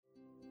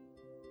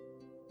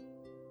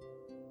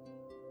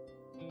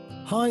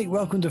Hi,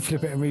 welcome to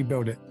Flip It and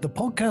Rebuild It, the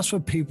podcast for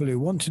people who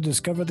want to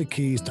discover the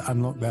keys to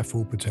unlock their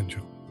full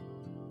potential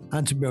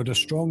and to build a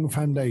strong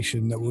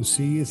foundation that will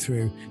see you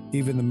through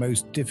even the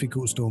most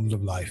difficult storms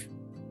of life.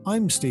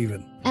 I'm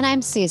Stephen. And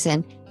I'm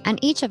Susan,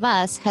 and each of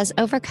us has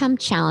overcome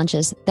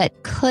challenges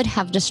that could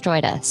have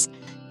destroyed us.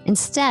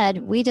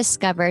 Instead, we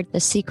discovered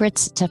the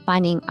secrets to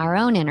finding our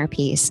own inner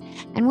peace,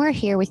 and we're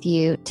here with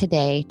you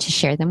today to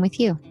share them with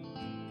you.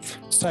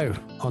 So,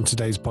 on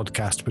today's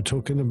podcast, we're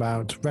talking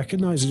about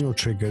recognizing your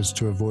triggers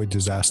to avoid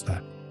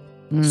disaster.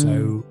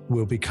 So,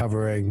 we'll be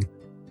covering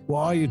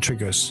what are your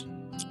triggers,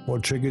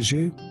 what triggers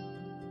you,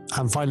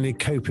 and finally,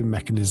 coping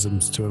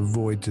mechanisms to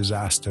avoid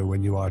disaster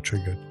when you are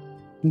triggered.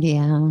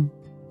 Yeah.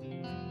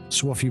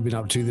 So, what have you been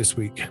up to this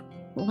week?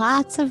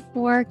 Lots of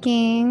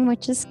working,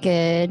 which is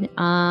good.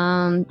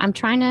 I'm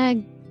trying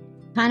to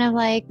kind of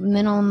like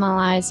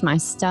minimalize my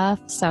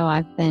stuff. So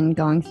I've been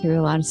going through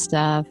a lot of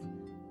stuff.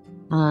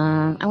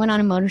 I went on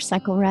a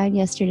motorcycle ride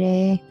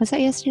yesterday. Was that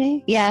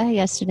yesterday? Yeah,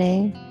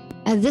 yesterday.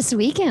 This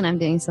weekend, I'm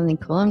doing something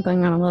cool. I'm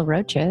going on a little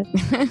road trip.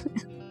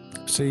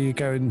 So you're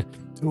going,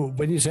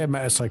 when you say a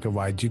motorcycle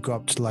ride, you go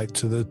up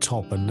to the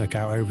top and look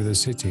out over the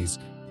cities.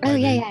 Oh,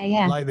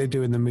 yeah. Like they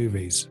do in the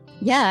movies.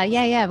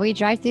 Yeah. We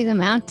drive through the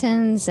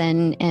mountains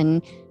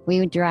and we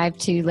would drive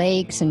to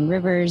lakes and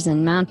rivers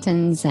and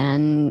mountains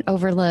and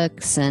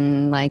overlooks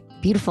and like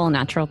beautiful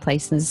natural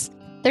places.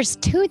 There's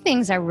two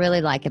things I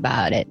really like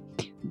about it.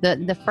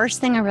 The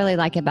first thing I really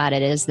like about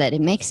it is that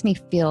it makes me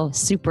feel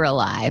super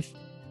alive.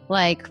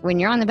 Like when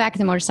you're on the back of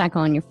the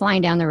motorcycle and you're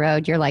flying down the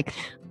road, you're like,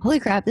 holy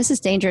crap, this is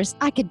dangerous.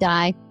 I could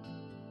die.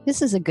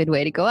 This is a good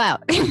way to go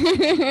out.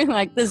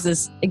 Like, this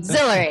is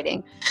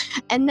exhilarating.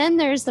 And then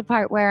there's the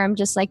part where I'm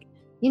just like,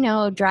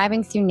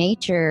 driving through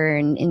nature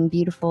and in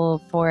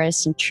beautiful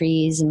forests and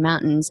trees and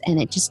mountains.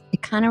 And it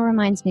kind of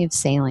reminds me of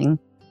sailing.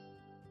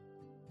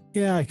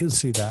 Yeah, I can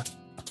see that.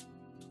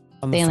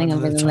 On Sailing the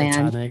front over of the the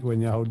Titanic land.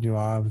 when you're holding your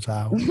arms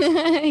out.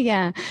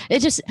 Yeah.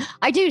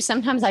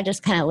 Sometimes I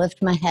just kind of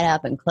lift my head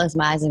up and close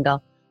my eyes and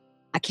go,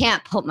 I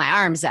can't put my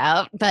arms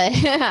out, but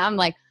I'm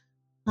like,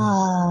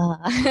 ah.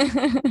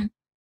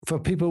 For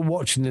people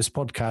watching this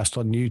podcast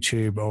on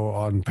YouTube or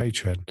on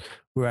Patreon,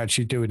 we're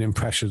actually doing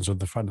impressions of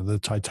the front of the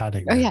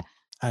Titanic. Oh, yeah.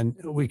 And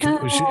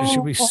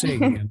should we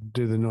sing and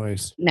do the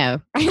noise?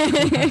 No.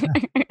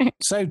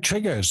 So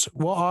triggers,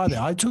 what are they?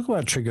 I talk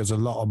about triggers a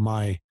lot on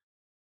my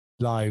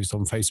lives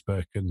on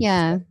Facebook, and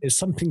Yeah. it's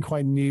something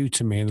quite new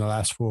to me in the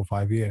last 4 or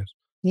 5 years.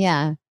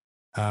 Yeah.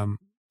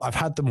 I've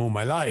had them all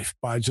my life,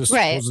 but I just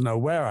Right. wasn't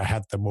aware I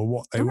had them or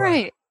what they were.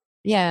 Right.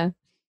 Yeah.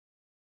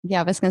 Yeah,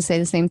 I was going to say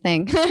the same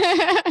thing.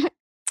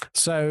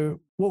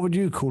 So what would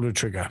you call a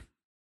trigger?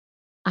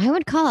 I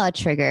would call a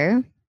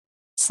trigger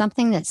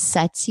something that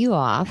sets you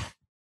off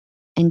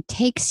and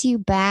takes you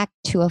back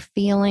to a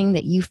feeling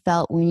that you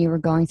felt when you were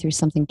going through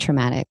something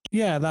traumatic.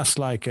 Yeah, that's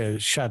like a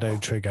shadow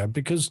trigger,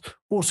 because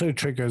also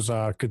triggers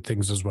are good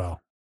things as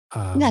well.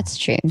 That's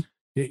true.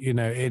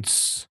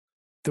 It's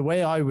the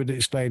way I would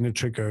explain a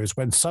trigger is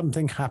when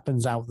something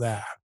happens out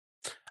there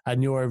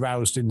and you're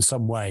aroused in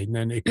some way. And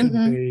then it could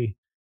be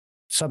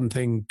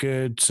something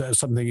good,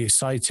 something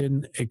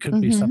exciting. It could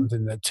be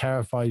something that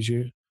terrifies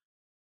you,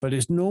 but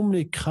it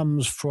normally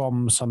comes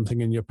from something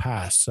in your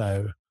past.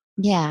 So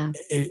yeah,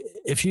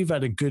 if you've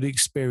had a good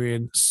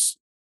experience,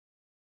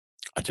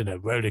 I don't know,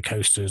 roller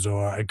coasters,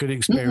 or a good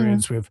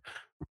experience with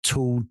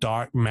tall,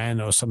 dark men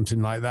or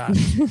something like that,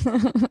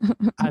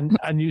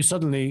 and you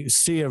suddenly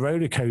see a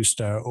roller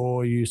coaster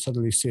or you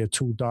suddenly see a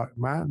tall, dark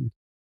man,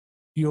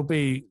 you'll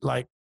be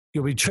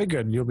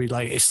triggered. You'll be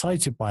like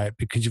excited by it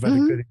because you've had a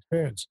good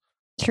experience.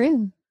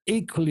 True.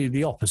 Equally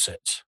the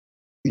opposite.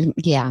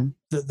 Yeah.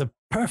 The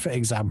perfect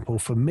example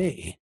for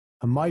me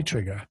and my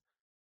trigger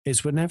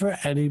is whenever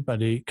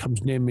anybody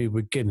comes near me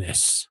with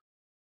Guinness.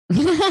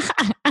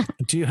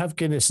 Do you have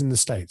Guinness in the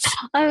States?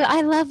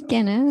 I love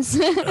Guinness.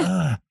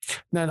 No,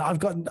 I've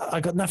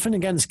got nothing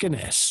against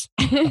Guinness,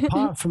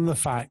 apart from the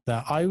fact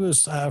that I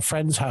was at a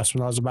friend's house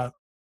when I was about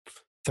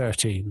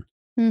 13,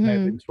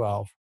 maybe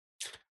 12.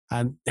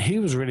 And he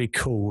was really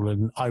cool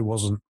and I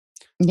wasn't.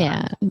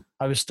 Yeah.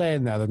 I was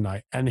staying there the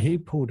night and he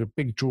pulled a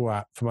big drawer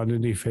out from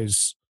underneath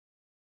his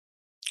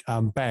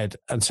bed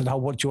and said, "Oh,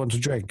 what do you want to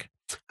drink?"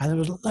 And there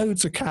was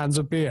loads of cans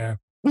of beer.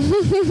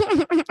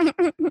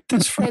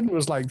 This friend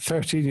was like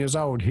 13 years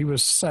old. He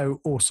was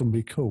so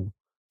awesomely cool.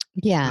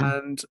 Yeah.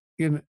 And,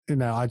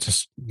 I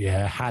just,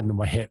 hand on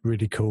my hip,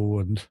 really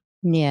cool. And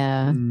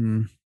yeah.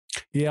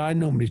 I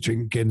normally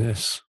drink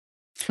Guinness.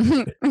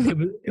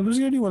 It was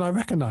the only one I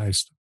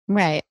recognized.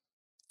 Right.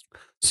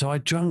 So I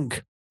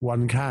drank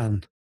one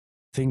can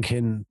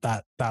thinking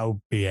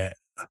that'll be it.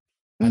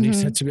 And he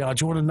said to me, "Oh,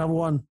 do you want another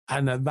one?"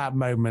 And at that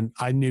moment,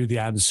 I knew the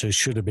answer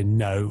should have been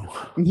no.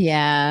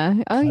 Yeah.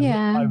 Oh,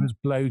 yeah. I was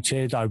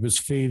bloated. I was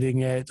feeling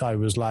it. I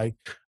was like,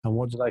 and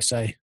what did I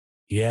say?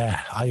 Yeah,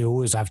 I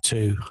always have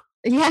two.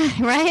 Yeah,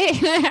 right?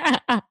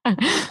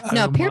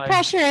 No, peer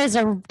pressure is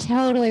a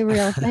totally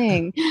real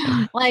thing.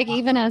 Like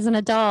even as an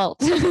adult.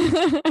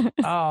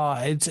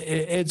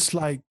 It's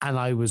like, and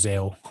I was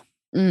ill.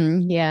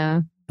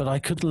 Yeah. but I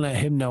couldn't let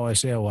him know I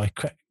was ill. I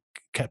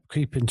kept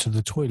creeping to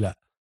the toilet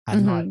at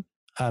night,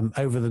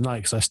 over the night,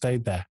 because I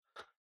stayed there.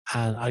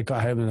 And I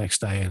got home the next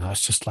day and I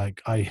was just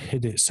like, I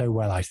hid it so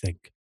well, I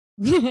think.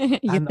 You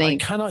And I think?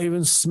 cannot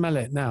even smell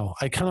it now.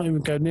 I cannot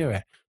even go near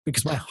it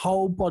because my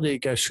whole body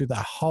goes through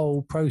that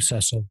whole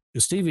process of,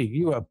 Stevie,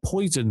 you are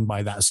poisoned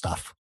by that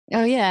stuff.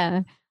 Oh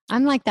yeah.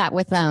 I'm like that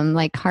with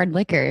like hard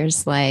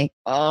liquors. Like,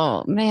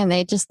 oh man,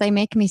 they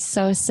make me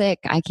so sick.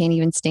 I can't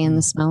even stand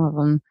the smell of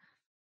them.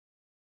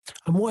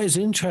 And what is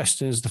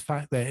interesting is the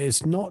fact that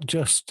it's not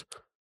just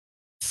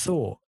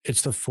thought,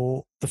 it's the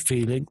thought, the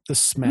feeling, the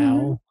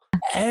smell,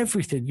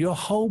 everything. Your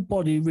whole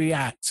body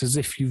reacts as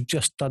if you've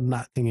just done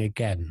that thing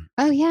again.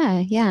 Oh yeah,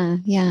 yeah,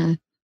 yeah.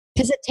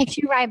 Because it takes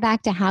you right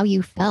back to how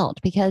you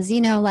felt. Because,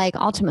 like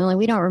ultimately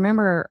we don't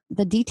remember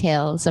the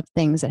details of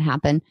things that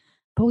happen,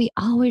 but we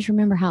always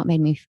remember how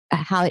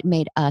it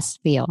made us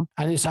feel.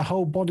 And it's a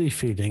whole body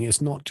feeling.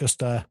 It's not just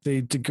the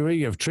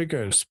degree of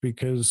triggers,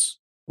 because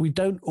we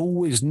don't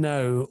always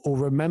know or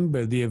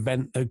remember the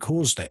event that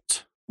caused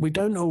it. We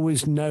don't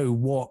always know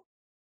what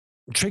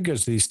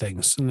triggers these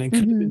things. And it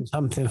could have been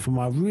something from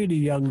our really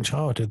young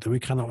childhood that we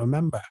cannot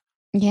remember.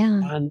 Yeah.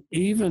 And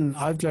even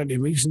I've learned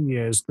in recent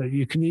years that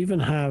you can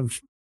even have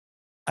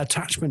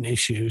attachment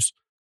issues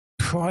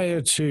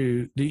prior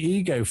to the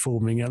ego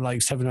forming at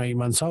like 7 or 8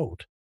 months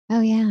old. Oh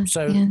yeah.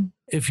 So yeah.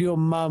 if your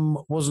mum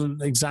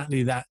wasn't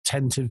exactly that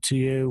attentive to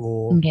you,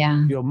 or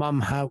Yeah. your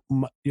mum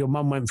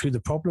went through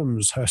the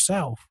problems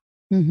herself,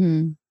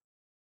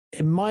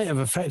 it might have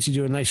affected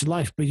you in later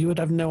life, but you would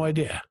have no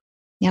idea.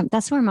 Yeah,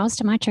 that's where most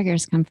of my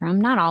triggers come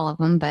from. Not all of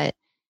them, but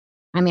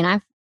I mean,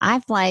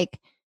 I've like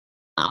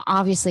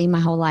obviously my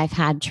whole life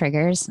had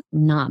triggers,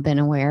 not been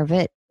aware of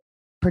it,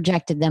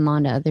 projected them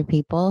onto other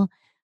people.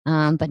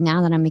 But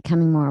now that I'm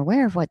becoming more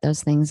aware of what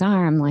those things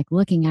are, I'm like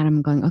looking at them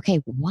and going, okay,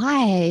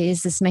 why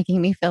is this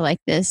making me feel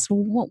like this?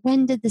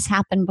 When did this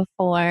happen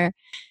before?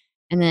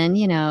 And then,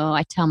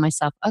 I tell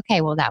myself,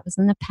 okay, well, that was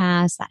in the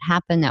past. That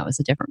happened. That was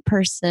a different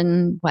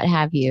person, what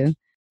have you.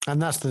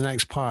 And that's the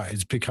next part,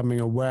 is becoming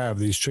aware of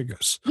these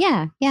triggers.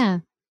 Yeah. Yeah.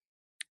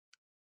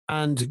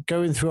 And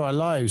going through our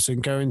lives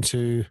and going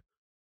to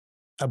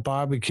a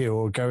barbecue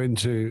or going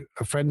to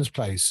a friend's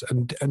place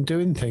and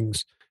doing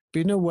things,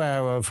 being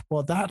aware of,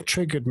 well, that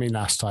triggered me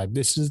last time.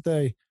 This is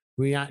the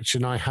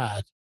reaction I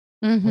had.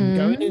 And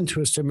going into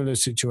a similar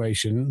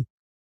situation,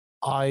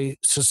 I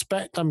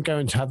suspect I'm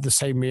going to have the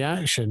same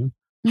reaction.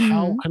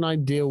 How can I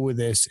deal with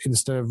this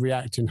instead of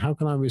reacting? How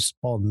can I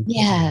respond?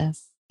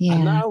 Yes. Yeah.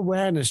 And that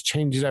awareness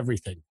changes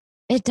everything.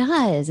 It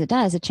does. It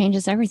does. It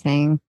changes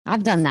everything.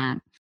 I've done that.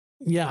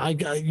 Yeah,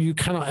 you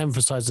cannot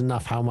emphasize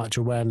enough how much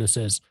awareness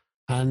is.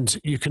 And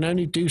you can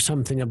only do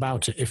something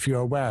about it if you're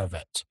aware of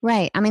it.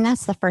 Right. I mean,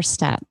 that's the first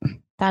step.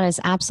 That is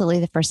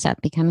absolutely the first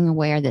step, becoming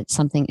aware that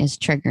something is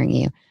triggering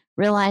you.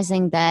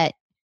 Realizing that,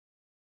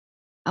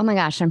 oh my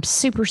gosh, I'm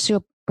super,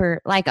 super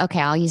like,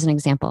 okay, I'll use an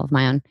example of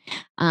my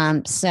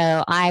own.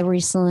 So I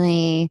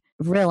recently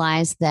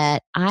realized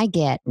that I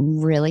get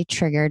really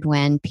triggered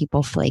when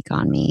people flake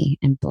on me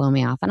and blow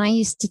me off. And I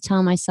used to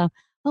tell myself,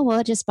 oh, well,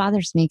 it just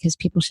bothers me because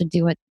people should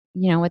do what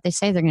they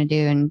say they're going to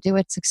do and do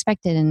what's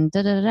expected and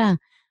da da da.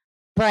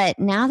 But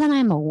now that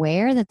I'm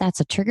aware that that's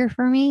a trigger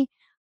for me,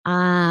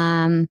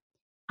 I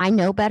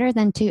know better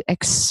than to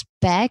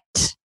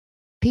expect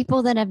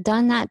people that have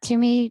done that to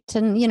me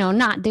to,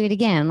 not do it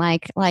again.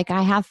 Like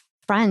I have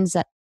friends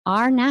that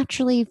are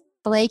naturally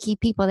flaky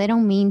people. They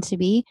don't mean to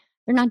be.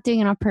 They're not doing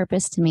it on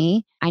purpose to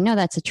me. I know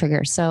that's a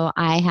trigger. So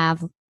I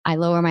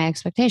lower my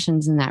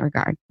expectations in that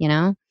regard,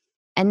 And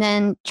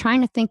then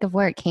trying to think of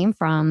where it came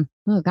from.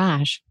 Oh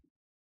gosh.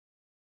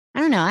 I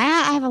don't know. I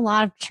have a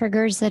lot of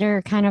triggers that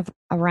are kind of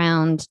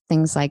around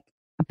things like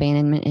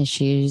abandonment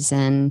issues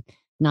and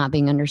not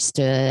being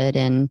understood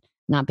and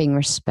not being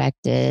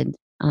respected.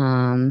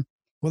 Well,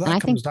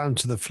 that comes down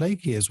to the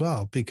flaky as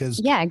well,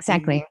 because yeah,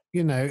 exactly.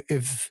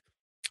 If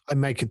I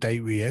make a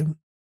date with you,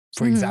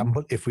 for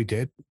example, if we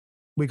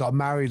got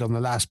married on the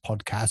last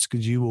podcast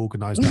because you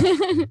organized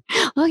that.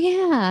 Oh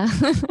yeah.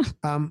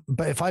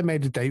 But if I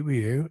made a date with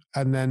you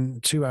and then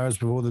 2 hours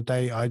before the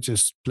date, I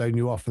just blown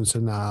you off and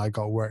said, nah, I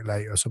got to work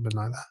late or something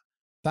like that.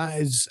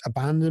 That is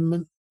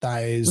abandonment.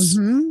 That is,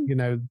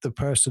 the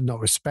person not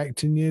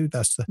respecting you.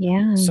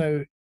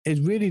 So it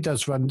really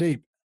does run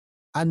deep.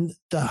 And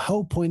the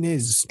whole point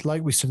is,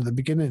 like we said at the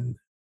beginning,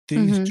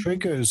 these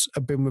triggers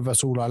have been with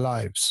us all our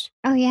lives.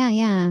 Oh yeah.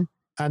 Yeah.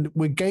 And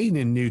we're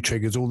gaining new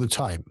triggers all the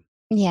time.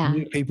 Yeah.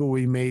 New people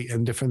we meet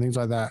and different things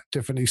like that,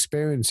 different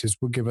experiences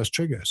will give us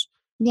triggers.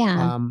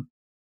 Yeah.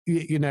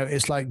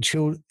 It's like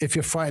if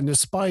you're frightened of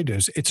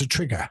spiders, it's a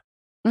trigger.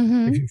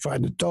 Mm-hmm. If you're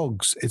frightened of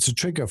dogs, it's a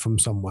trigger from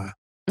somewhere.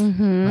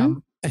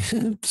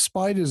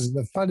 Spiders is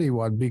a funny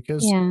one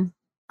because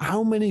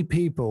how many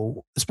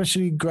people,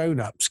 especially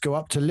grown-ups, go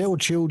up to little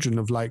children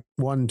of like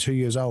 1, 2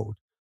 years old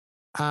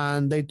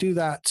and they do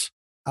that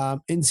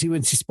incy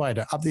wincy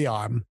spider up the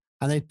arm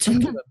and they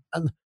tickle them.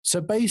 And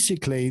so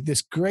basically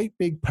this great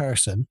big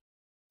person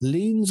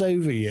leans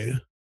over you,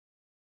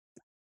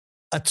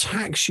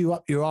 attacks you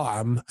up your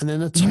arm and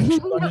then attacks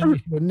you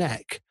underneath your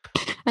neck.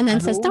 And then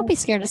says, don't be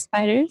scared of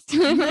spiders.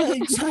 Yeah,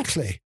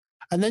 exactly.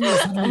 And then you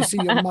suddenly see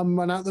your mum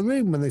run out the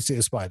room when they see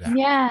a spider.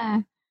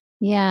 Yeah.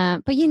 Yeah.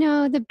 But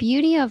the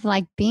beauty of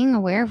like being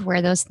aware of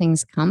where those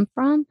things come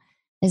from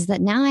is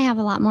that now I have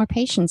a lot more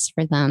patience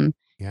for them.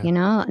 Yeah.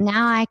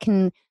 Now I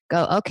can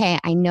go, okay,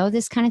 I know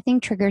this kind of thing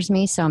triggers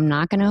me, so I'm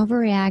not going to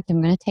overreact.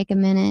 I'm going to take a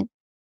minute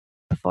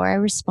before I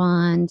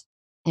respond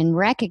and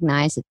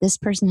recognize that this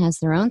person has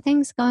their own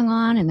things going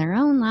on in their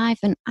own life.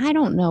 And I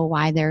don't know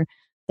why they're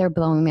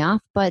blowing me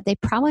off, but they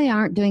probably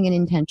aren't doing it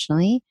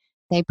intentionally.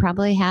 They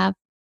probably have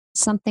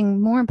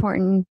something more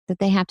important that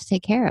they have to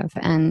take care of.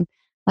 And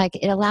like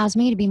it allows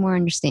me to be more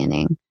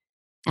understanding.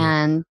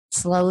 Yeah. And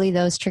slowly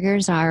those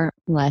triggers are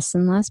less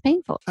and less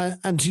painful.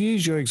 And to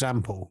use your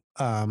example,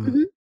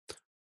 I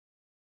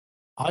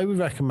would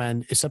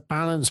recommend it's a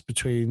balance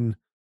between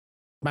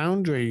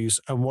boundaries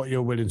and what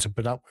you're willing to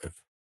put up with.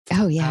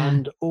 Oh, yeah.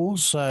 And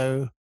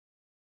also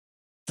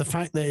the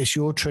fact that it's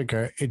your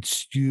trigger,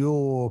 it's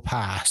your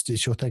past,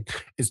 it's your thing.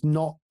 It's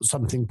not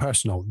something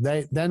personal.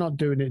 They're not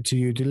doing it to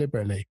you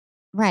deliberately.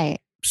 Right.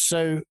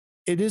 So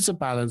it is a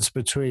balance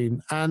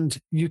between, and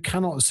you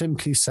cannot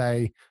simply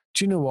say,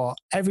 do you know what?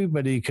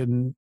 Everybody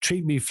can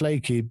treat me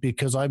flaky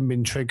because I've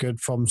been triggered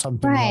from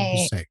something when I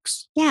was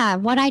 6. Yeah.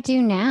 What I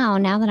do now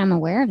that I'm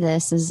aware of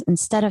this, is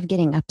instead of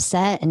getting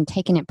upset and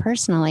taking it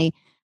personally,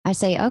 I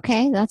say,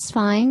 okay, that's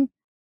fine.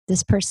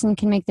 This person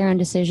can make their own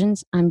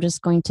decisions. I'm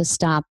just going to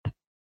stop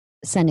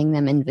sending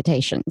them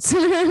invitations.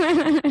 They're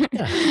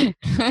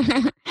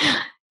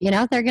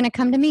going to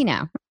come to me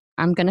now.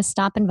 I'm going to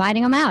stop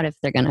inviting them out if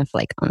they're going to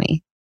flake on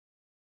me.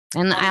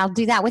 And I'll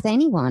do that with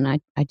anyone.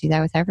 I do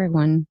that with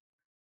everyone.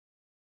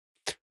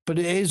 But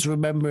it is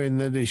remembering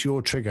that it's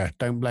your trigger.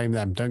 Don't blame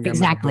them. Don't get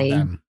mad with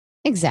them.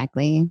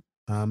 Exactly.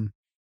 And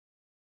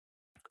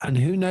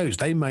who knows?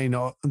 They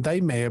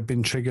may have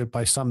been triggered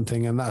by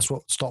something, and that's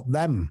what stopped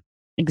them.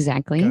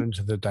 Exactly. Going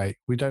to the date.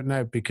 We don't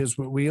know, because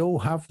we all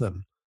have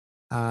them,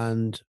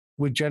 and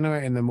we're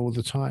generating them all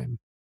the time.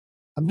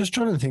 I'm just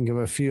trying to think of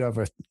a few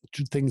other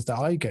things that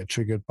I get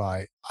triggered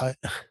by. I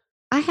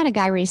had a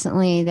guy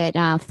recently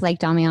that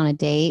flaked on me on a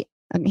date.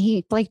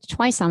 He flaked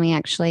twice on me,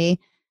 actually.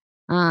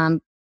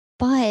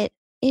 But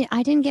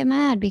I didn't get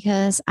mad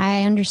because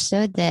I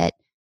understood that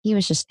he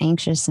was just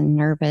anxious and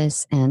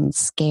nervous and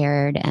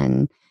scared.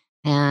 And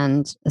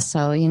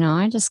so,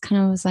 I just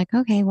kind of was like,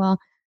 okay, well,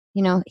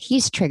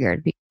 he's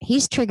triggered.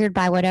 He's triggered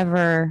by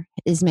whatever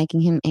is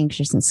making him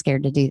anxious and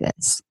scared to do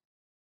this.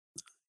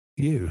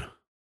 You.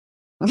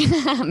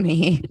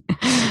 Me.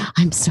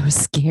 I'm so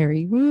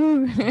scary.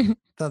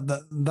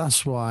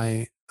 That's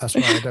why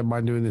I don't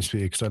mind doing this for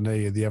you, because I know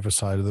you're the other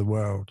side of the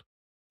world.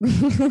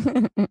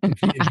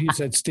 If you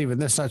said, Stephen,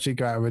 let's actually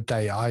go out on a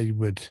date,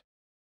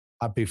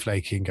 I'd be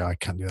flaky and go, I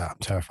can't do that. I'm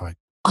terrified.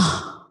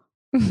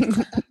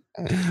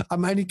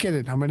 I'm only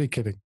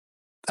kidding.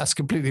 That's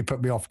completely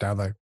put me off now,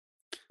 though.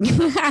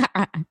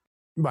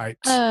 Right.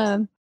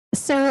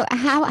 So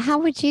how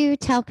would you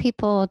tell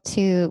people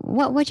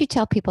what would you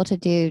tell people to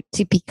do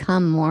to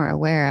become more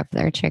aware of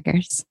their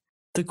triggers?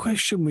 The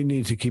question we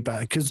need to keep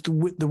out, because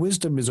the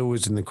wisdom is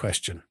always in the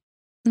question.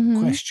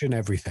 Question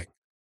everything.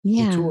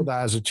 Yeah. We taught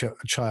that as a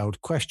child,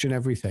 question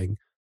everything,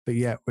 but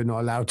yet we're not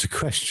allowed to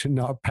question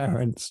our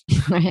parents.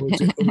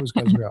 It always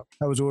goes up.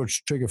 That was always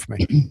a trigger for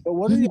me. But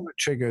one of the other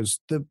triggers,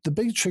 the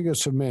big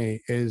triggers for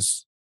me,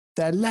 is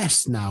they're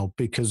less now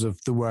because of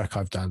the work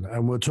I've done.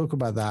 And we'll talk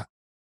about that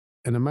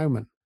in a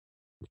moment.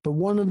 But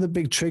one of the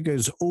big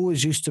triggers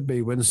always used to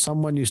be when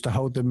someone used to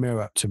hold the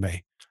mirror up to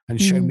me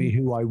and show me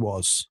who I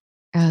was.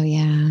 Oh,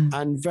 yeah.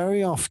 And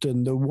very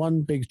often the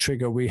one big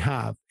trigger we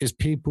have is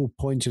people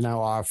pointing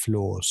out our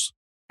flaws.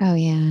 Oh,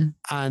 yeah.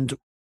 And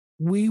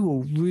we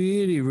will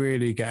really,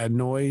 really get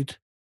annoyed,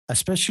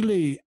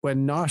 especially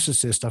when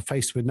narcissists are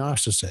faced with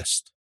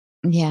narcissists.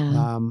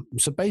 Yeah.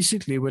 So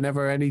basically,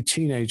 whenever any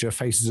teenager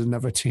faces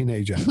another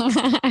teenager.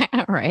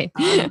 Right.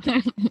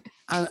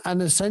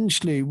 And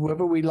essentially,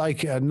 whether we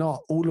like it or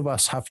not, all of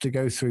us have to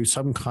go through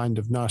some kind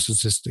of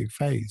narcissistic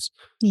phase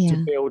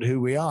to build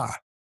who we are.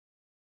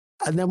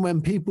 And then when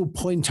people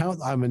point out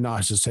that I'm a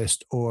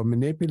narcissist or a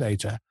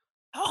manipulator,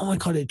 oh my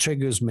God, it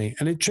triggers me.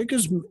 And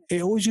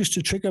it always used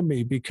to trigger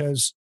me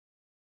because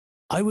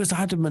I was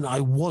adamant I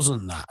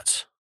wasn't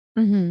that.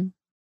 Mm-hmm.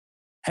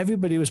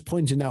 Everybody was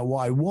pointing out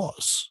what I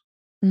was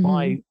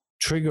by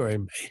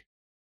triggering me.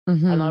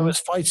 And I was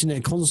fighting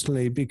it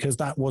constantly because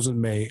that wasn't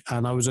me.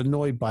 And I was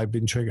annoyed by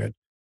being triggered.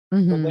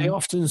 But they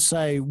often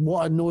say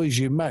what annoys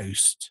you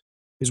most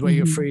is where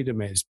your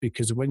freedom is,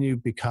 because when you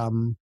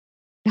become...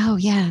 Oh,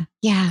 yeah.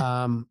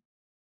 Yeah.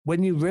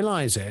 When you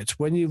realize it,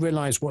 when you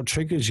realize what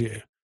triggers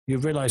you, you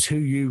realize who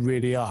you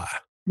really are.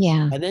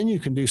 Yeah. And then you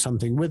can do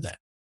something with it.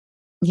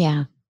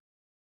 Yeah.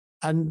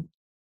 And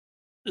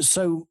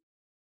so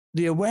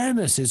the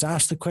awareness is,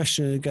 ask the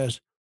question, and it goes,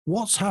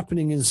 what's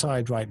happening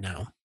inside right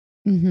now?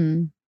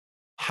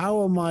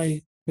 How am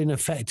I being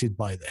affected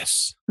by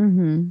this?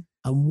 And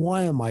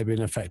why am I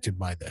being affected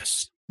by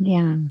this?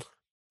 Yeah.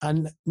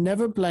 And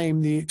never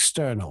blame the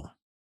external.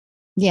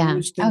 Yeah.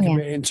 Always Oh, think of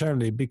yeah. it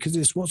internally, because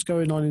it's what's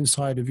going on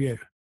inside of you.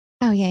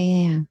 Oh, yeah,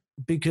 yeah, yeah.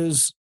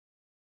 Because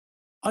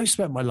I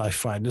spent my life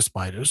fighting the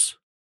spiders,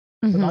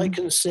 but I Mm-hmm.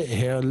 can sit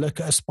here and look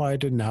at a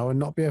spider now and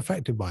not be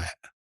affected by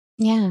it.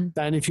 Yeah.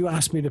 Then if you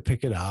ask me to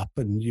pick it up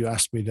and you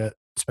ask me to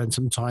spend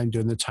some time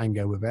doing the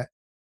tango with it,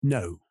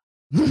 no.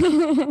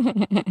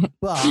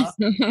 But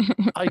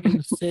I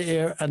can sit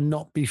here and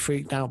not be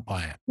freaked out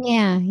by it,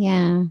 Yeah,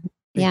 yeah.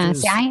 Yeah.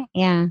 See, because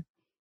yeah.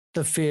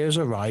 the fears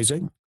are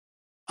rising.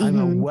 I'm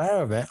Mm-hmm.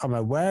 aware of it. I'm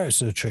aware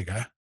it's a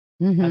trigger.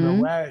 I'm Mm-hmm.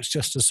 aware it's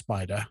just a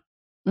spider.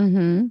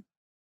 Mm-hmm.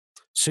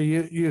 So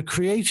you're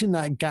creating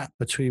that gap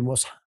between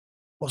what's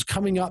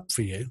coming up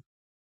for you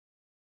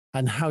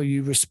and how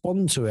you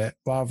respond to it,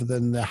 rather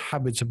than the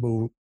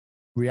habitable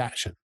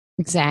reaction.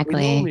 We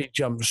Exactly. normally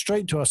jump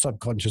straight to our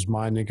subconscious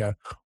mind and go,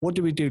 what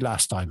did we do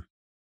last time?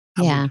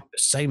 And we Yeah. do the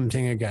same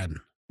thing again.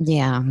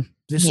 Yeah.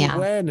 This Yeah.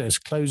 awareness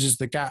closes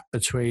the gap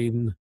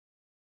between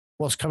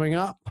what's coming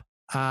up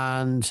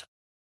and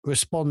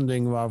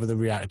responding rather than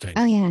reacting.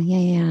 Oh, yeah. Yeah.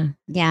 Yeah.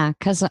 Yeah.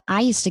 Because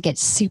I used to get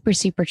super,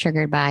 super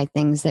triggered by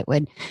things that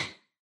would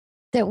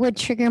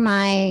trigger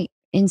my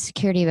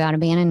insecurity about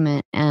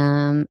abandonment.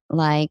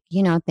 Like,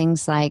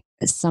 things like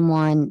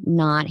someone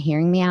not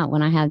hearing me out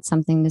when I had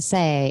something to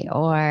say,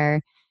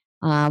 or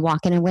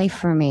walking away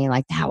from me.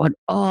 Like that would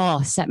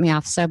set me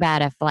off so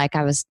bad if like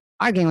I was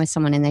arguing with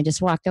someone and they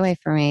just walked away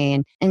from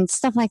me, and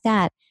stuff like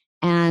that.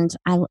 And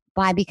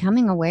by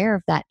becoming aware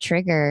of that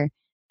trigger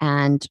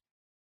and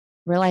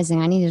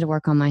realizing I needed to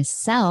work on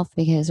myself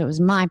because it was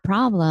my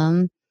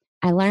problem,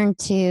 I learned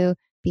to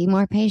be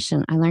more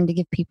patient. I learned to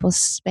give people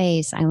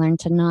space. I learned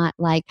to not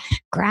like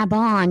grab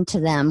on to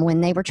them when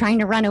they were trying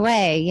to run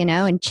away,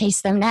 and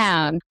chase them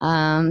down.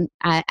 And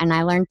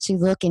I learned to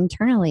look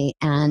internally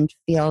and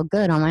feel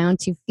good on my own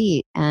 2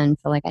 feet and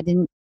feel like I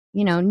didn't,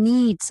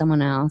 need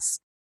someone else.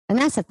 And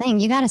that's the thing.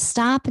 You got to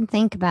stop and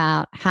think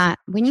about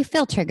when you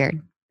feel triggered,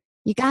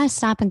 you got to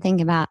stop and think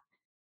about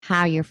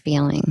how you're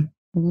feeling,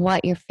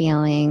 what you're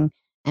feeling,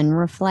 and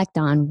reflect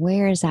on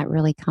where is that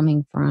really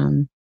coming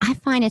from. I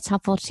find it's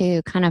helpful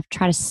to kind of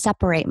try to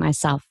separate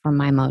myself from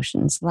my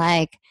emotions.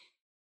 Like,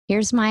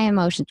 here's my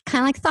emotions,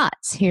 kind of like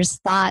thoughts.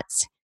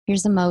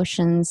 Here's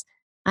emotions.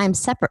 I'm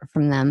separate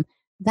from them.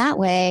 That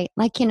way,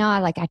 I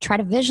try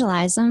to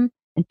visualize them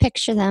and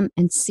picture them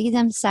and see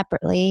them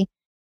separately.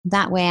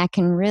 That way I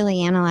can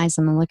really analyze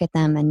them and look at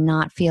them and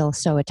not feel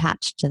so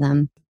attached to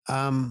them.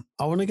 I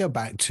want to go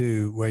back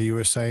to where you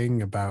were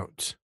saying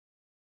about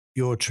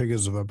your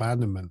triggers of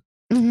abandonment.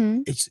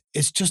 Mm-hmm.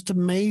 It's just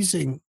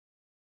amazing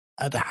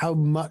at how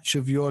much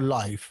of your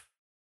life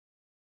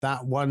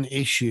that one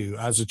issue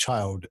as a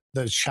child,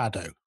 the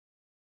shadow,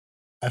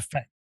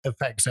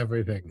 affects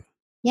everything.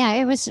 Yeah,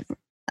 it was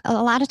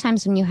a lot of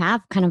times when you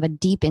have kind of a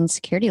deep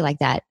insecurity like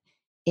that,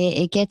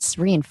 it gets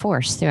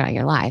reinforced throughout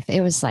your life.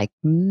 It was like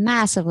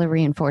massively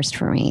reinforced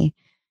for me.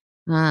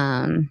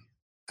 Um,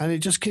 And it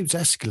just keeps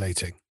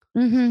escalating.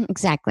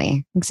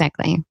 exactly.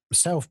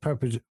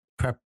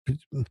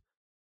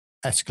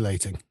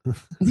 Escalating.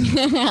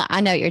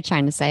 I know what you're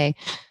trying to say.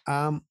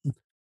 And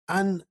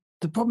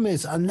the problem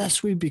is,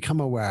 unless we become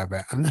aware of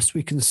it, unless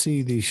we can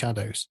see these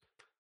shadows,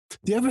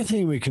 the other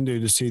thing we can do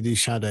to see these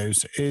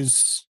shadows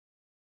is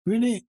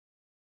really,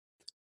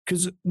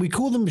 because we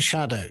call them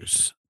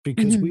shadows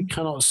because we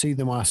cannot see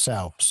them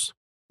ourselves.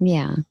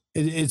 Yeah.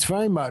 It's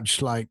very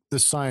much like the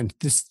science.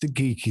 This is the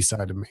geeky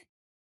side of me.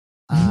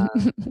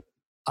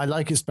 I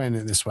like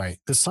explaining it this way.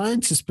 The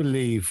scientists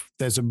believe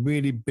there's a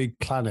really big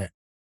planet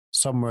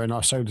somewhere in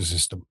our solar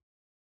system,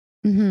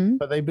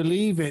 but they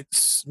believe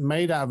it's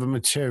made out of a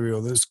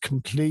material that's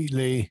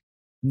completely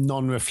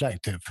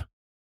non-reflective.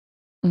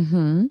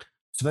 So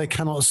they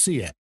cannot see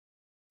it.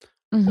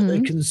 But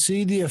they can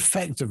see the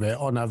effect of it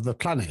on other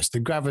planets, the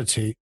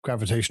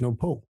gravitational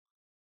pull.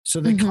 So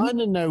they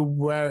kind of know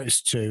where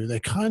it's to. They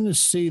kind of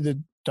see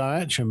the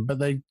direction, but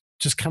they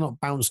just cannot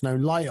bounce no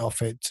light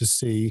off it to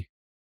see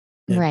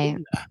it Right.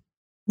 being there.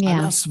 Yeah.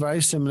 And that's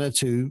very similar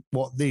to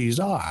what these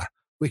are.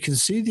 We can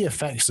see the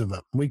effects of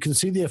them. We can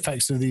see the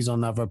effects of these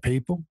on other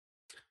people.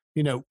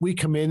 We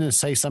come in and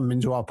say something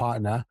to our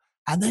partner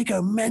and they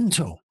go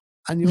mental.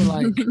 And you're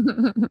like,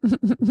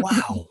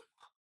 wow,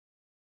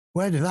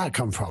 where did that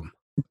come from?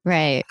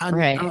 Right.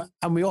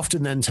 And we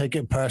often then take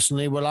it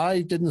personally. Well,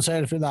 I didn't say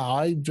anything that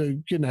I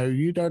do.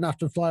 You don't have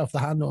to fly off the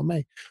handle on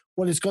me.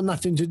 Well, it's got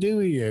nothing to do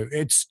with you.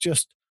 It's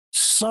just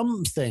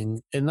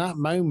something in that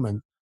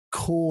moment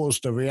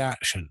caused a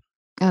reaction.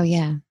 Oh,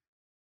 yeah.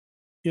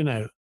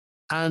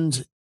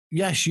 And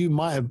yes, you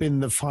might have been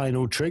the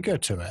final trigger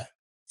to it.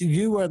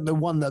 You weren't the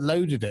one that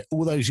loaded it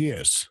all those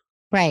years.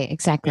 Right.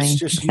 Exactly. It's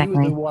just you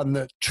were the one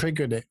that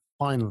triggered it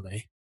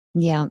finally.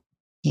 Yeah.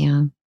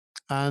 Yeah.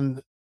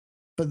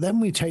 But then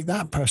we take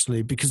that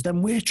personally because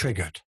then we're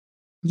triggered.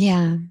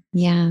 Yeah.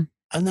 Yeah.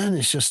 And then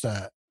it's just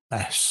a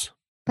mess.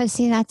 But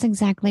see, that's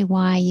exactly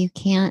why you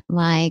can't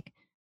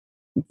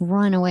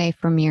run away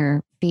from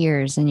your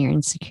fears and your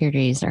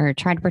insecurities or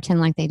try to pretend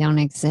like they don't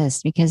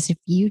exist. Because if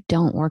you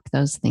don't work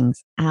those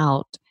things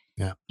out,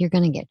 you're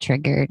going to get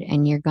triggered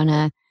and you're going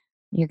to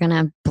you're going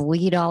to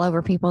bleed all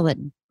over people that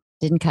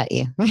didn't cut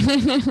you.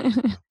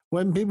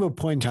 When people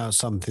point out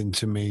something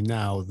to me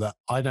now that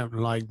I don't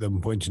like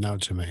them pointing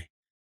out to me,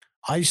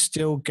 I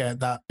still get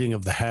that thing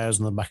of the hairs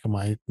on the back of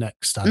my neck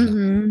stand up.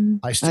 Mm-hmm.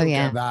 I still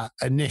get that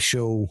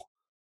initial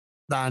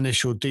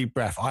deep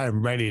breath. I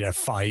am ready to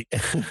fight.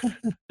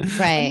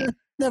 Right.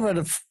 Never had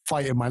a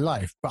fight in my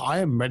life, but I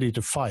am ready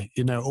to fight.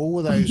 You know,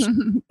 all those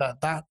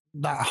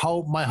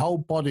my whole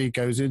body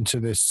goes into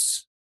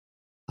this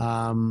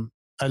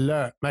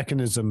alert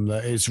mechanism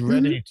that is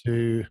ready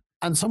to.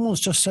 And someone's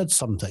just said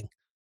something.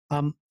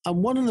 And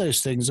one of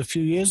those things a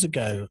few years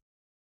ago,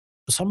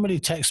 somebody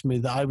texted me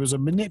that I was a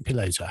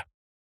manipulator.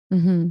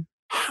 Mm-hmm.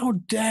 How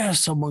dare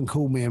someone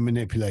call me a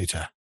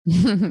manipulator?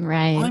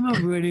 Right. I'm a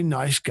really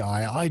nice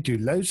guy. I do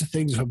loads of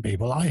things for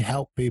people. I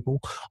help people.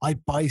 I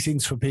buy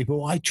things for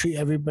people. I treat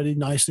everybody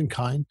nice and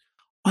kind.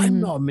 I'm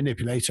not a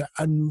manipulator.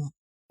 And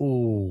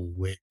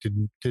it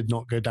did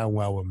not go down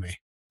well with me.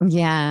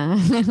 Yeah.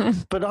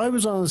 But I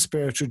was on a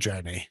spiritual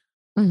journey.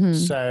 Mm-hmm.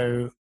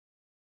 So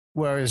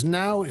whereas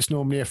now it's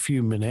normally a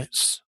few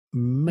minutes,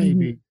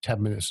 maybe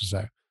 10 minutes or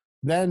so.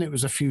 Then it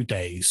was a few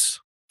days.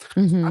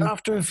 And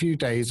after a few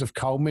days of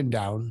calming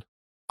down,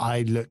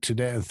 I looked at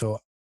it and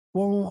thought,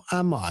 well,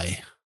 am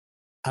I?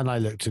 And I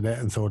looked at it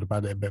and thought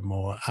about it a bit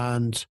more.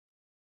 And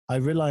I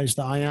realized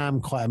that I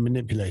am quite a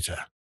manipulator.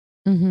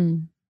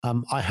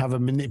 I have a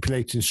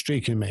manipulating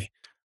streak in me.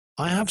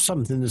 I have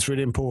something that's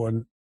really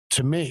important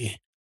to me.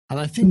 And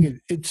I think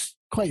it's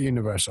quite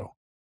universal.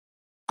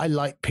 I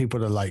like people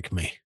to like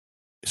me.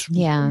 It's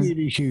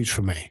really huge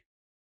for me.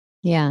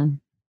 Yeah.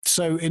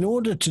 So in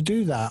order to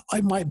do that,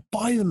 I might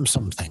buy them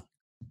something.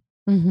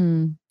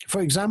 For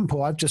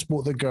example, I've just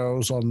bought the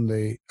girls on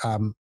the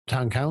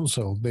town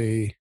council,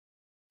 the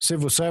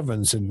civil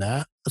servants in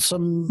there,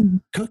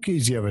 some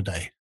cookies the other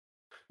day.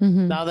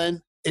 Now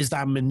then, is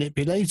that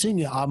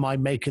manipulating? Am I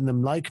making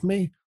them like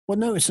me? Well,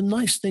 no, it's a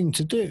nice thing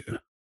to do.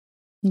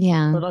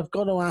 Yeah. But I've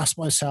got to ask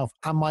myself,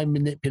 am I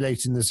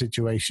manipulating the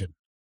situation?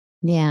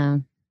 Yeah.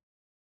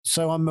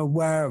 So I'm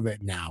aware of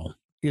it now.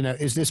 You know,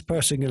 is this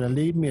person going to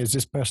leave me? Is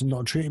this person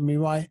not treating me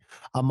right?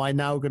 Am I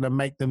now going to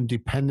make them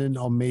dependent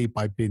on me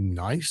by being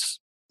nice?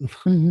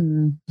 Which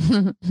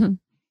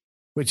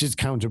is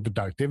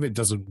counterproductive. It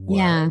doesn't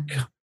work.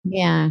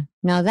 Yeah.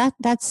 No,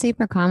 that's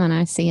super common.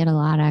 I see it a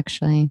lot,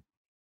 actually.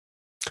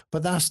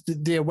 But that's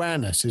the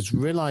awareness, is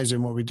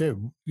realizing what we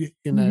do. You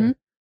know,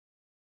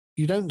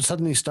 you don't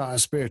suddenly start a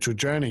spiritual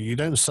journey. You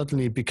don't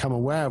suddenly become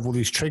aware of all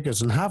these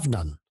triggers and have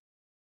none.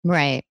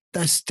 Right.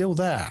 They're still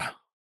there.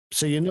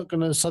 So you're not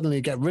going to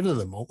suddenly get rid of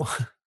them all.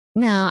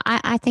 No,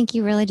 I think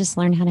you really just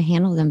learn how to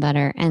handle them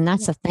better. And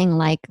that's the thing,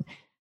 like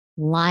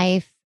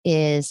life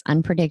is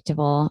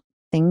unpredictable.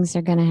 Things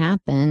are going to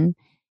happen.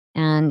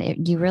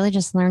 And you really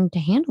just learn to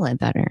handle it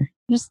better.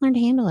 Just learn to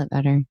handle it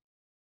better.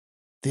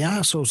 The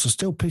assholes will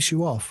still piss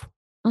you off.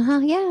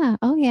 Yeah.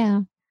 Oh,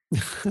 yeah.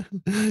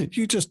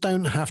 You just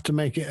don't have to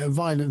make it a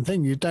violent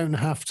thing. You don't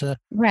have to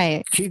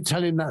keep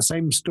telling that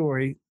same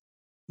story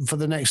for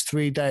the next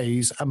 3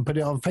 days and put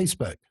it on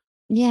Facebook.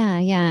 Yeah,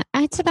 yeah.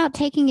 It's about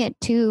taking it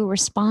to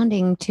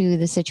responding to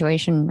the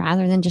situation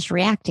rather than just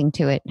reacting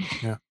to it.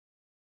 Yeah.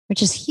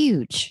 Which is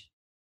huge.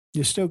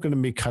 You're still going to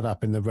be cut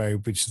up in the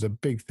road, which is a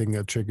big thing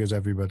that triggers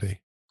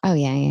everybody. Oh,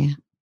 yeah, yeah.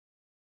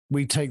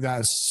 We take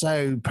that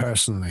so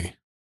personally.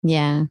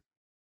 Yeah.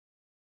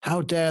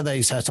 How dare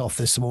they set off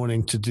this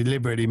morning to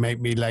deliberately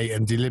make me late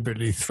and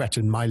deliberately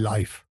threaten my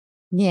life?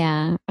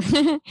 Yeah.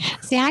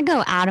 See, I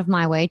go out of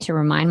my way to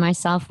remind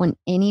myself when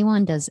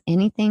anyone does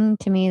anything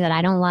to me that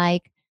I don't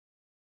like,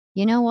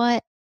 you know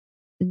what?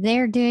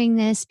 They're doing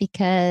this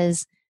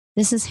because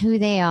this is who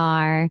they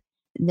are.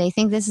 They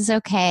think this is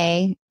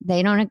okay.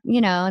 They don't,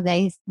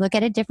 they look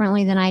at it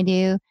differently than I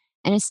do.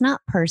 And it's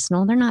not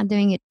personal. They're not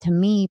doing it to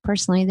me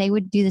personally. They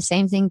would do the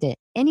same thing to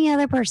any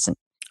other person.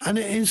 And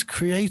it is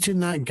creating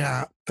that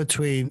gap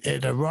between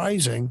it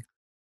arising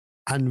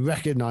and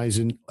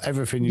recognizing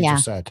everything you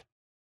just said.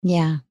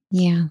 Yeah.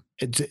 Yeah.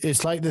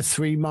 It's like the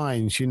three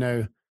minds,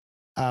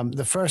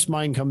 the first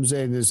mind comes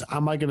in is,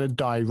 am I going to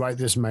die right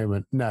this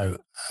moment? No.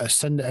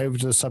 Send it over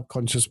to the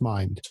subconscious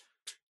mind.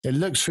 It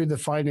looks through the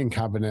filing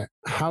cabinet.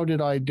 How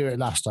did I do it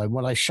last time?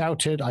 Well, I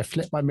shouted, I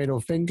flipped my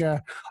middle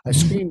finger, I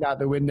screamed out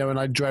the window and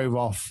I drove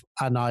off,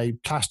 and I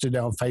plastered it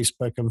on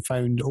Facebook and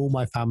phoned all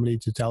my family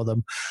to tell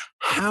them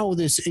how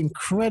this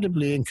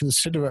incredibly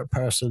inconsiderate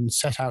person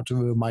set out to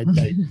ruin my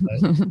day.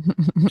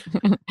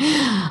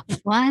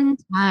 Fun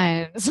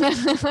times.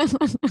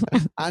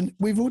 And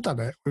we've all done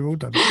it.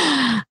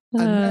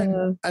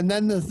 And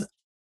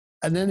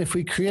then if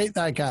we create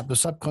that gap, the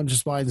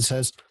subconscious mind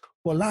says,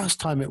 well, last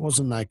time it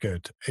wasn't that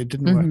good. It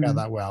didn't work out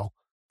that well.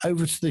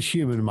 Over to the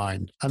human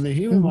mind. And the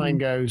human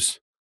mind goes,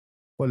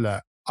 well,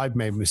 look, I've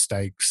made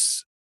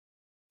mistakes.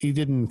 He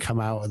didn't come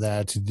out of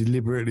there to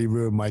deliberately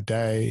ruin my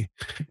day.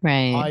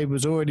 Right. I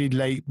was already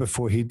late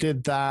before he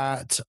did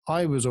that.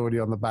 I was already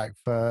on the back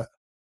foot.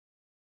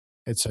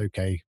 It's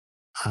okay.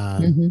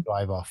 And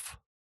drive off.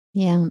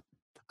 Yeah.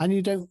 And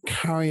you don't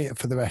carry it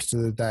for the rest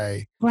of the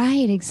day.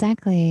 Right,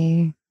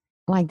 exactly.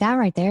 like that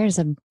right there is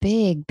a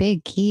big,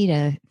 big key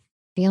to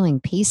feeling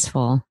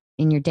peaceful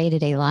in your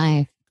day-to-day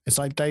life. It's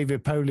like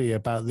David Poley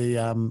about the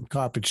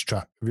garbage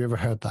truck. Have you ever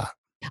heard that?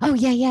 Oh,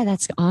 yeah.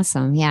 That's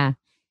awesome. Yeah.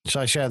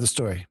 Shall I share the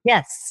story?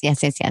 Yes.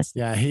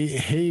 Yeah,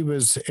 he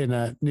was in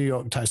a New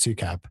York taxi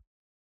cab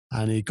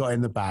and he got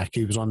in the back.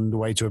 He was on the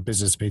way to a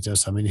business meeting or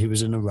something. He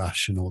was in a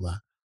rush and all that.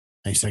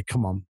 And he said,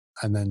 come on.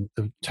 And then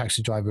the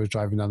taxi driver was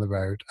driving down the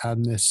road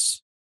and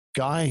this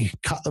guy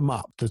cut them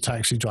up. The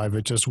taxi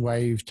driver just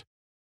waved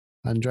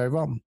and drove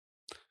on.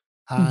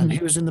 And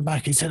he was in the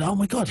back. He said, oh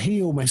my God,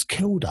 he almost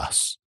killed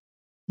us.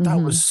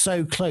 That was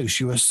so close.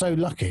 You were so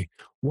lucky.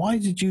 Why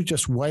did you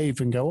just wave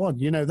and go on?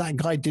 You know, that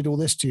guy did all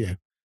this to you.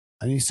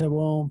 And he said,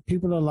 well,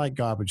 people are like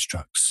garbage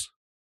trucks.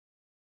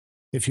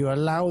 If you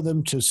allow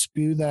them to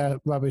spew their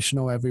rubbish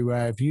and all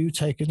everywhere, if you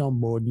take it on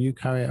board and you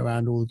carry it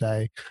around all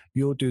day,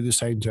 you'll do the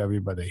same to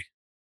everybody.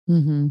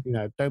 You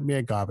know, don't be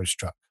a garbage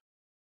truck.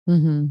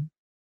 And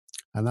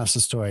that's the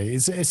story.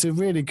 It's a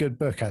really good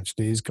book,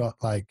 actually. He's got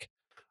like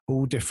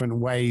all different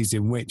ways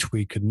in which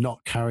we could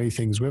not carry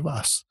things with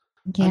us.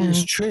 Yeah. And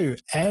it's true.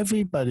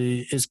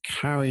 Everybody is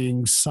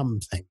carrying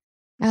something.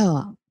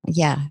 Oh,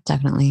 yeah,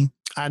 definitely.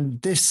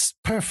 And this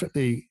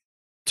perfectly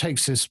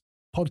takes this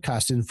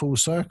podcast in full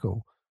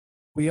circle.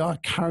 We are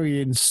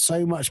carrying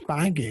so much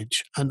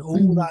baggage, and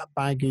all that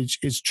baggage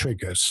is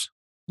triggers.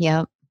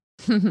 Yep.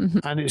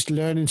 And it's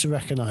learning to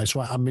recognize,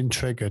 right, I'm being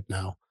triggered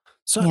now.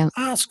 So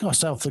ask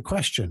ourselves the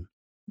question,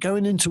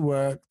 going into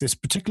work, this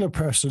particular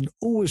person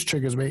always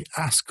triggers me.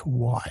 Ask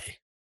why.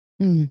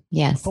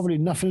 Yes. Probably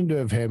nothing to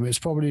do with him. It's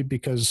probably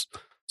because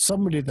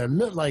somebody that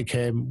looked like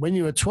him when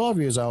you were 12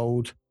 years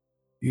old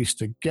used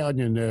to get on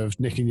your nerves,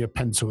 nicking your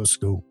pencil at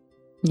school.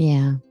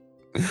 Yeah.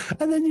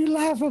 And then you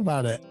laugh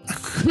about it.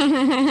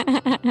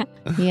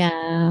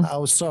 Yeah.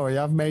 Oh, sorry,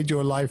 I've made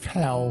your life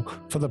hell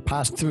for the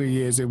past 3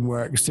 years in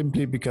work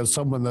simply because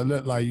someone that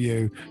looked like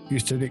you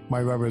used to nick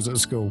my rubbers at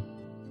school.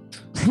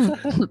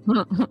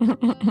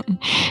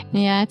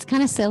 Yeah, it's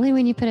kind of silly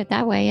when you put it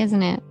that way,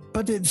 isn't it?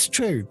 But it's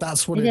true.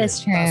 That's what it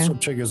is. True. That's what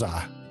triggers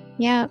are.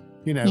 Yeah.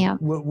 You know,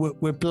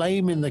 we're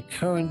blaming the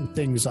current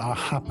things that are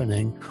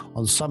happening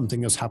on something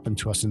that's happened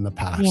to us in the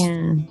past.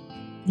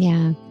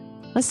 Yeah.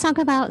 Let's talk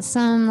about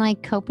some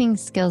like coping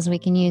skills we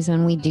can use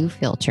when we do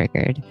feel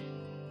triggered.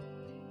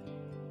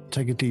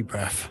 Take a deep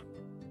breath.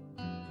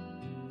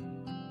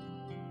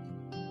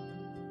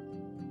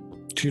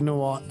 Do you know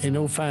what? In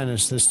all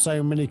fairness, there's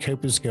so many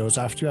coping skills.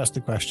 After you ask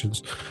the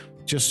questions,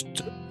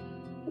 just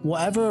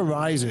whatever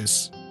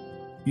arises,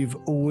 you've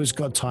always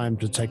got time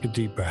to take a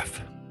deep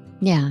breath.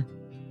 Yeah.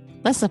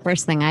 That's the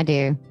first thing I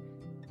do.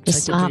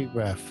 Just take a deep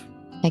breath.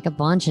 Take a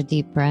bunch of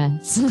deep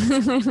breaths.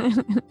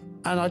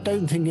 And I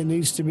don't think it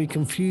needs to be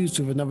confused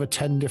with another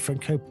 10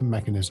 different coping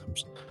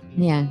mechanisms.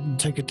 Yeah.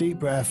 Take a deep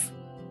breath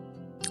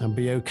and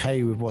be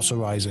okay with what's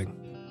arising.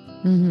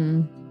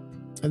 And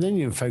then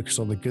you can focus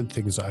on the good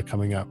things that are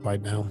coming up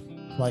right now.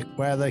 Like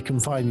where they can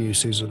find you,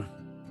 Susan.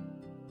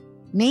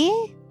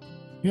 Me?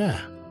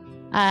 Yeah.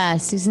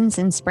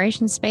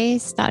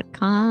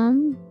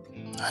 Susan'sInspirationspace.com.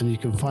 And you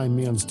can find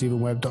me on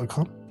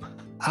StephenWebb.com.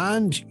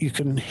 And you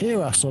can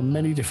hear us on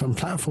many different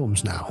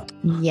platforms now.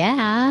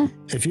 Yeah.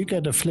 If you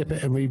go to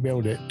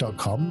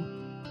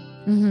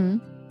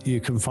flipitandrebuildit.com,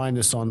 you can find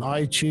us on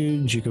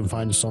iTunes. You can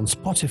find us on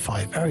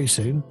Spotify very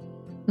soon.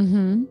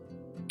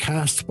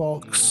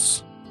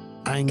 Castbox,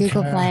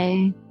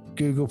 Anchor,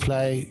 Google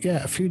Play.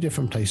 Yeah, a few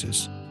different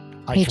places.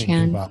 I Patreon.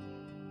 can't keep up.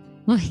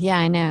 Well, yeah,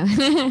 I know.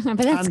 But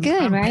that's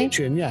good, and right?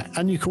 Patreon, yeah.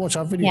 And you can watch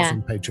our videos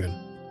on Patreon.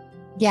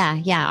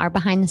 Yeah. Our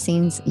behind the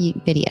scenes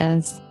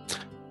videos.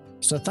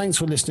 So thanks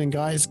for listening,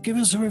 guys. Give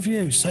us a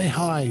review. Say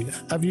hi.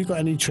 Have you got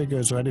any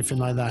triggers or anything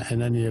like that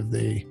in any of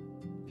the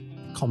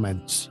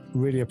comments?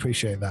 Really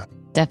appreciate that.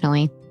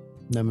 Definitely.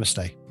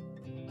 Namaste.